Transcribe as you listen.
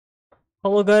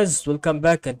Hello guys, welcome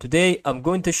back, and today I'm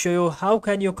going to show you how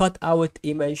can you cut out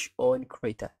image on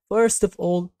Krita. First of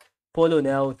all, follow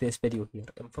now this video here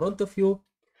in front of you,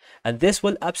 and this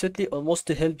will absolutely almost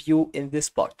help you in this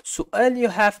part. So all you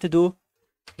have to do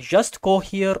is just go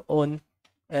here on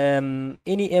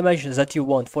any image that you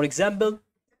want. For example,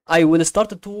 I will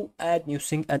start to add new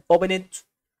thing and open it.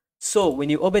 So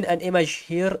when you open an image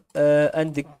here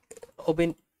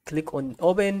click on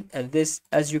open, and this,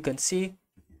 as you can see,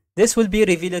 this will be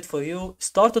revealed for you.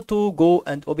 Start to go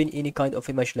and open any kind of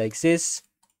image like this,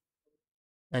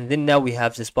 and then now we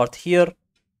have this part here.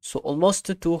 So almost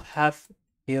to have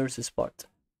here this part.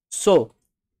 So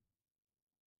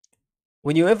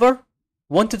when you ever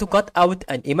wanted to cut out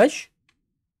an image,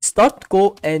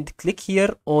 go and click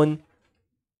here on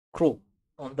crop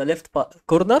on the left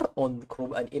corner on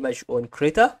crop an image on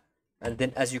Krita, and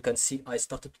then as you can see, I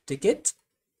started to take it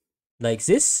like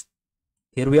this.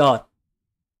 Here we are.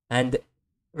 And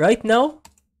right now,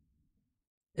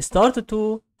 start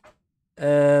to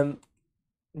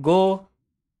go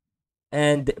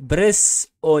and press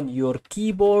on your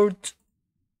keyboard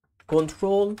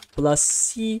Control plus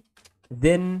C,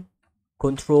 then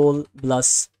Control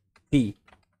plus V.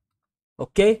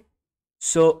 Okay,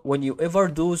 so when you ever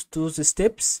do the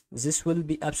steps, this will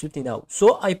be absolutely now.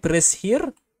 So I press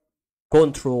here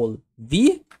Control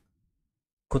V,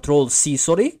 Control C,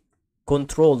 sorry,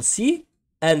 Control C,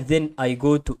 and then I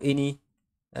go to any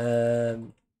okay,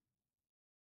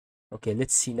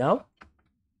 let's see now.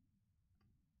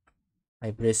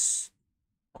 I press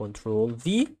Control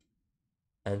V,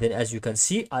 and then as you can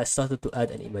see, I started to add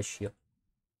an image here.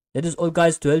 That is all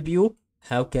guys, to help you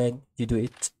how can you do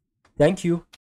it. Thank you.